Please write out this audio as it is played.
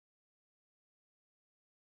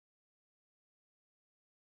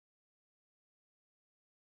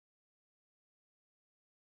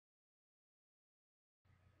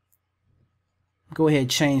Go ahead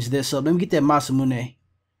and change this up. Let me get that Masamune.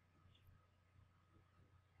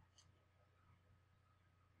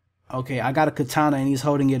 Okay, I got a katana and he's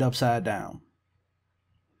holding it upside down.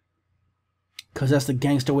 Because that's the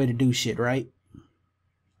gangster way to do shit, right?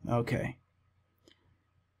 Okay.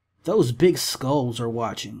 Those big skulls are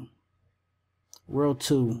watching. World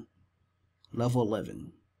 2. Level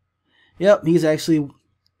 11. Yep, he's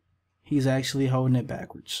actually holding it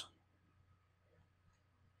backwards.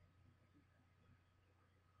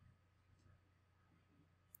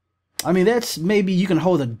 I mean, that's maybe you can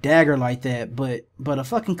hold a dagger like that, but a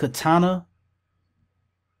fucking katana.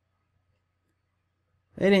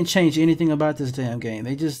 They didn't change anything about this damn game.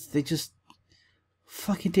 They just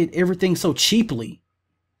fucking did everything so cheaply.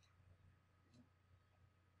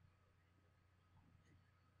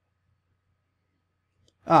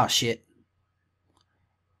 Ah, shit.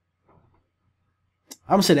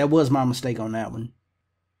 I'm gonna say that was my mistake on that one.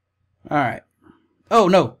 Alright. Oh,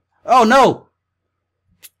 no. Oh, no!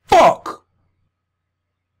 Fuck!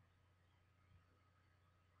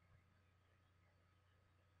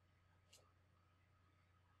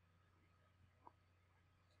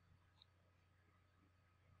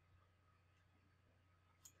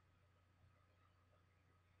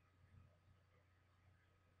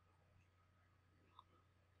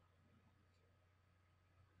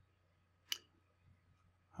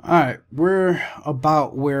 Alright, we're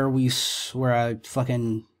about where I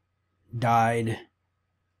fucking died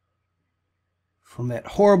from that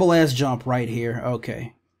horrible ass jump right here.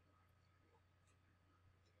 Okay.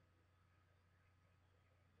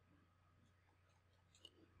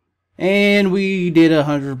 And we did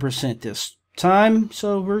 100% this time,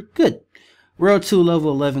 so we're good. World 2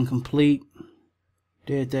 level 11 complete.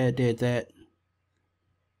 Did that.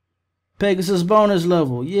 Pegasus bonus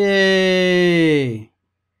level. Yay!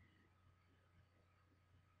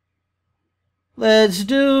 Let's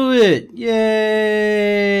do it!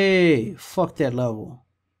 Yay! Fuck that level.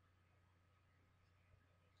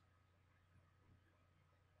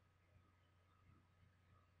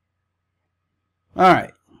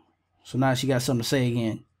 Alright. So now she got something to say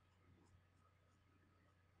again.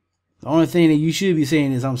 The only thing that you should be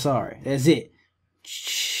saying is I'm sorry. That's it.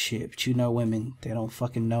 Shit, but you know women, they don't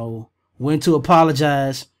fucking know when to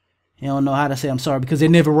apologize. They don't know how to say I'm sorry because they're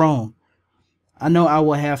never wrong. I know I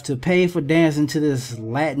will have to pay for dancing to this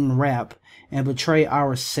Latin rap and betray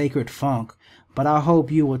our sacred funk, but I hope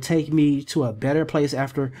you will take me to a better place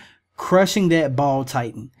after crushing that ball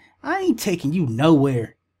titan. I ain't taking you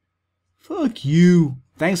nowhere. Fuck you.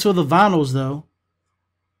 Thanks for the vinyls, though.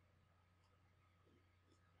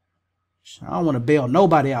 I don't want to bail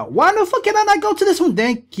nobody out. Why the fuck can I not go to this one?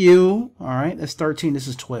 Thank you. Alright, that's 13. This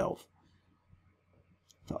is 12.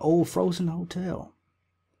 The old frozen hotel.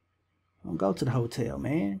 Don't go to the hotel,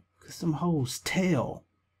 man. Because some hoes tell.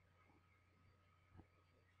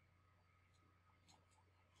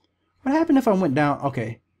 What happened if I went down?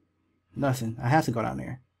 Okay. Nothing. I have to go down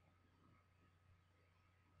there.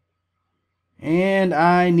 And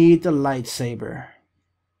I need the lightsaber.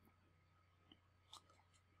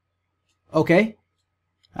 Okay.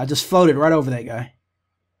 I just floated right over that guy.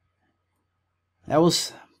 That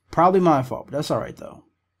was probably my fault, but that's alright though.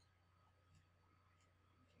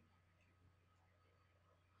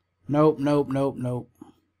 Nope.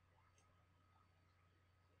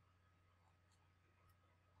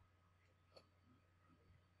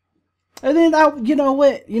 And then you know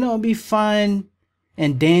what? You know, it'd be fine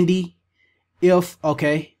and dandy if,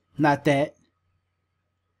 okay, not that.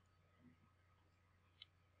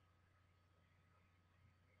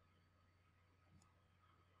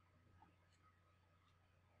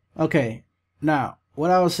 Okay, now,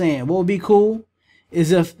 what I was saying, what would be cool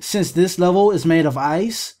is if, since this level is made of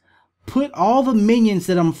ice, put all the minions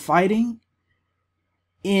that I'm fighting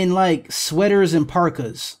in, like, sweaters and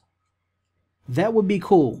parkas. That would be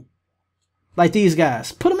cool. Like these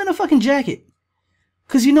guys. Put them in a fucking jacket.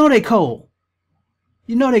 Because you know they cold.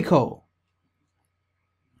 You know they cold.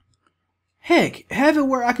 Heck, have it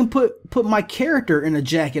where I can put my character in a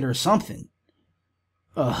jacket or something.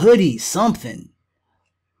 A hoodie, something.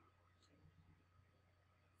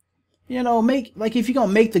 You know, like if you're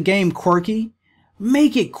gonna make the game quirky,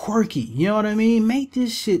 make it quirky. You know what I mean? Make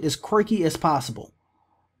this shit as quirky as possible.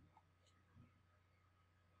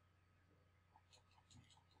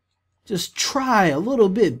 Just try a little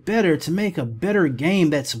bit better to make a better game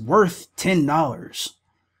that's worth $10.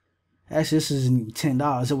 Actually, this isn't even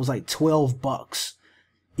 $10. It was like $12.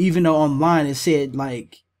 Even though online it said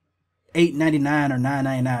like $8.99 or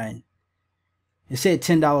 $9.99. It said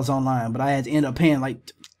 $10 online, but I had to end up paying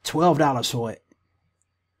like $12 for it.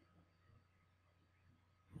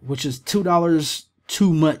 which is $2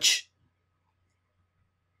 too much.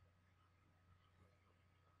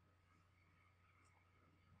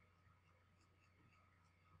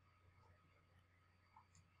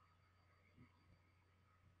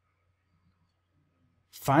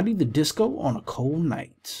 Finding the disco on a cold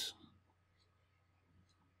night.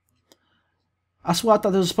 I swear I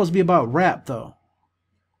thought this was supposed to be about rap, though.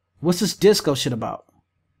 What's this disco shit about?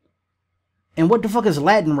 And what the fuck is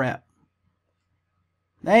Latin rap?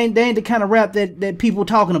 They ain't the kind of rap that people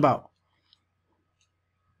talking about.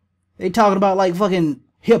 They talking about like fucking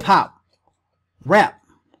hip hop, rap.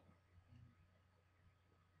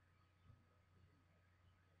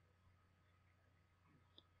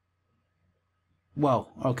 Whoa,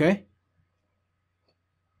 okay.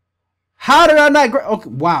 How did I not? Okay,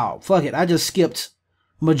 wow, fuck it. I just skipped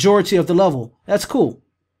majority of the level. That's cool.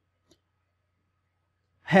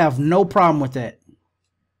 Have no problem with that.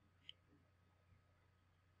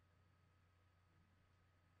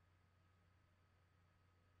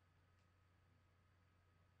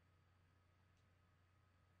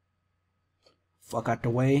 Fuck out the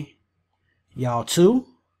way. Y'all too.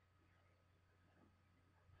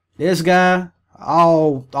 This guy,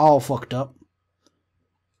 all fucked up.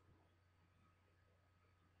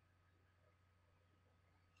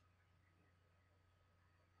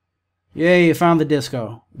 Yay, you found the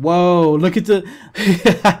disco. Whoa, look at the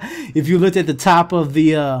if you looked at the top of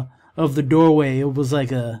the doorway, it was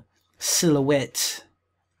like a silhouette.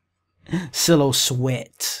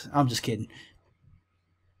 Silhouette. I'm just kidding.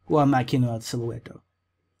 Well, I'm not kidding about the silhouette though.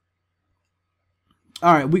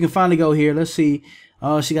 Alright, we can finally go here. Let's see.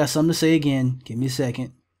 Oh, she got something to say again. Give me a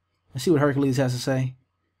second. Let's see what Hercules has to say.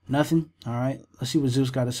 Nothing? Alright. Let's see what Zeus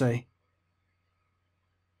got to say.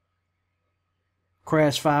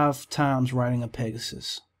 Crashed 5 times riding a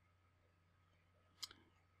Pegasus.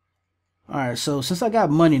 Alright, so since I got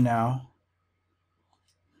money now,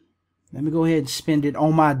 let me go ahead and spend it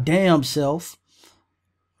on my damn self.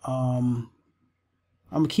 I'm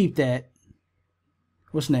gonna keep that.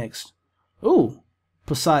 What's next? Ooh,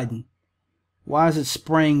 Poseidon. Why is it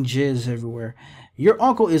spraying jizz everywhere? Your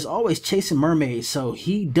uncle is always chasing mermaids, so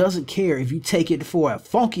he doesn't care if you take it for a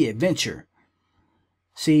funky adventure.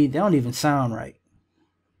 See, they don't even sound right.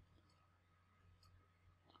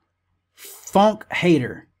 Funk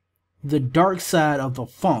hater. The dark side of the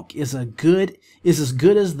funk is as good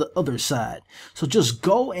as the other side. So just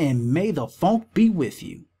go and may the funk be with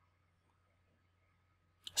you.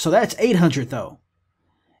 So that's 800 though.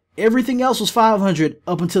 Everything else was 500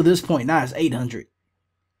 up until this point. Now it's 800.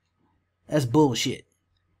 That's bullshit.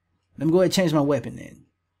 Let me go ahead and change my weapon then.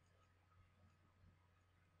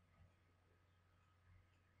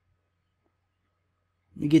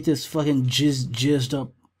 Let me get this fucking jizzed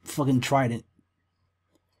up fucking trident.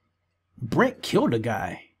 Brent killed a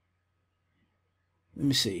guy. Let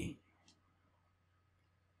me see.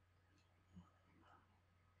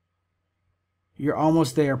 You're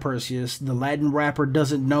almost there, Perseus. The Latin rapper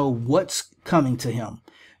doesn't know what's coming to him.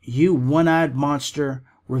 You one-eyed monster.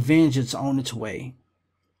 Revenge is on its way.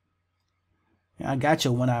 I got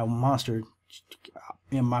your one-eyed monster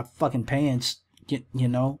in my fucking pants. You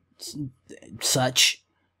know, such.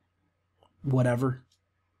 Whatever.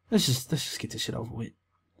 Let's just get this shit over with.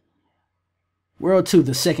 World 2,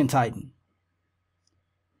 the second Titan.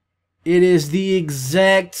 It is the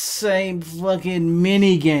exact same fucking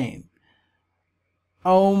mini game.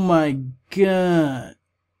 Oh my god.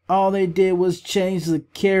 All they did was change the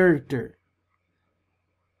character.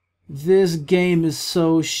 This game is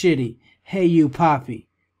so shitty. Hey you Poppy.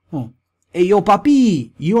 Hey yo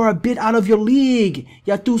Papi, you are a bit out of your league.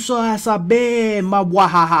 Ya tu sabes saber, ma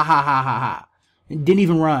wahahahaha. It didn't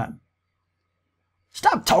even rhyme.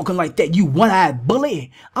 Stop talking like that, you one-eyed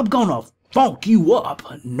bully. I'm gonna funk you up.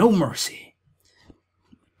 No mercy.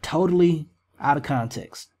 Totally out of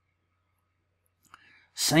context.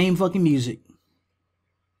 Same fucking music.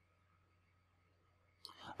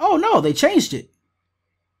 Oh no, they changed it.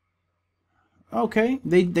 Okay,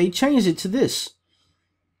 they changed it to this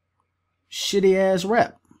shitty ass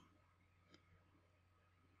rap.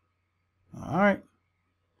 Alright.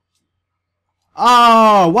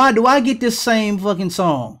 Oh, why do I get this same fucking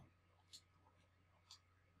song?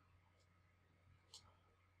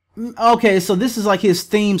 Okay, so this is like his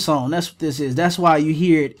theme song. That's what this is. That's why you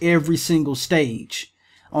hear it every single stage,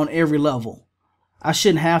 on every level. I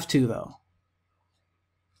shouldn't have to, though.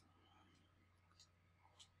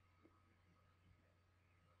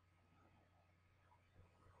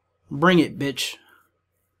 Bring it, bitch.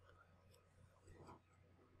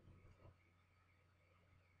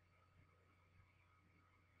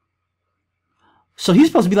 So he's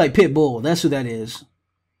supposed to be like Pitbull. That's who that is.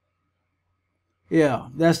 Yeah,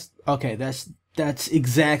 that's okay. That's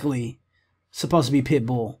exactly supposed to be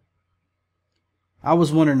Pitbull. I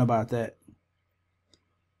was wondering about that.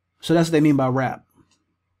 So that's what they mean by rap.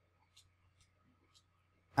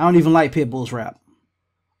 I don't even like Pitbull's rap.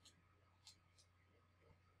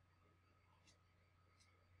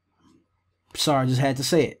 Sorry, I just had to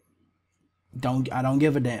say it. I don't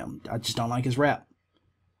give a damn. I just don't like his rap.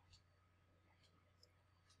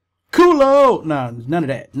 Kulo! No, none of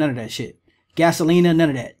that. None of that shit. Gasolina, none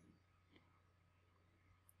of that.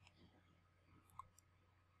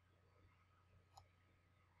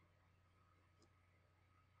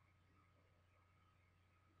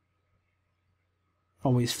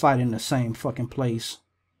 Always fighting the same fucking place.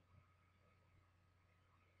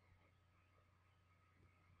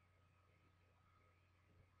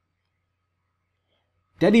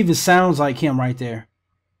 That even sounds like him right there.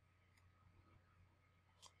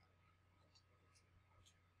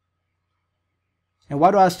 And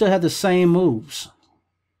why do I still have the same moves?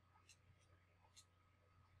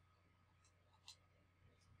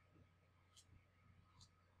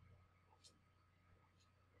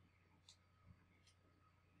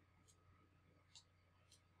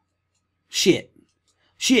 Shit.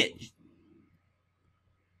 Shit.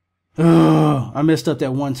 Ugh, I messed up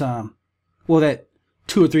that one time. Well, that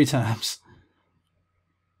 2 or 3 times.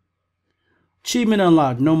 Achievement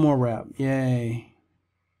unlocked. No more rap. Yay.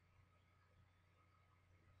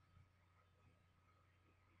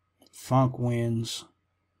 Funk wins.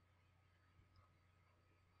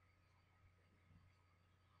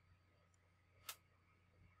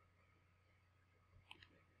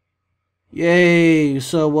 Yay.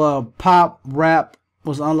 So pop rap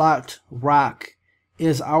was unlocked. Rock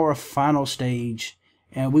is our final stage.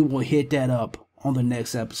 And we will hit that up on the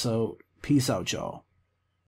next episode. Peace out, y'all.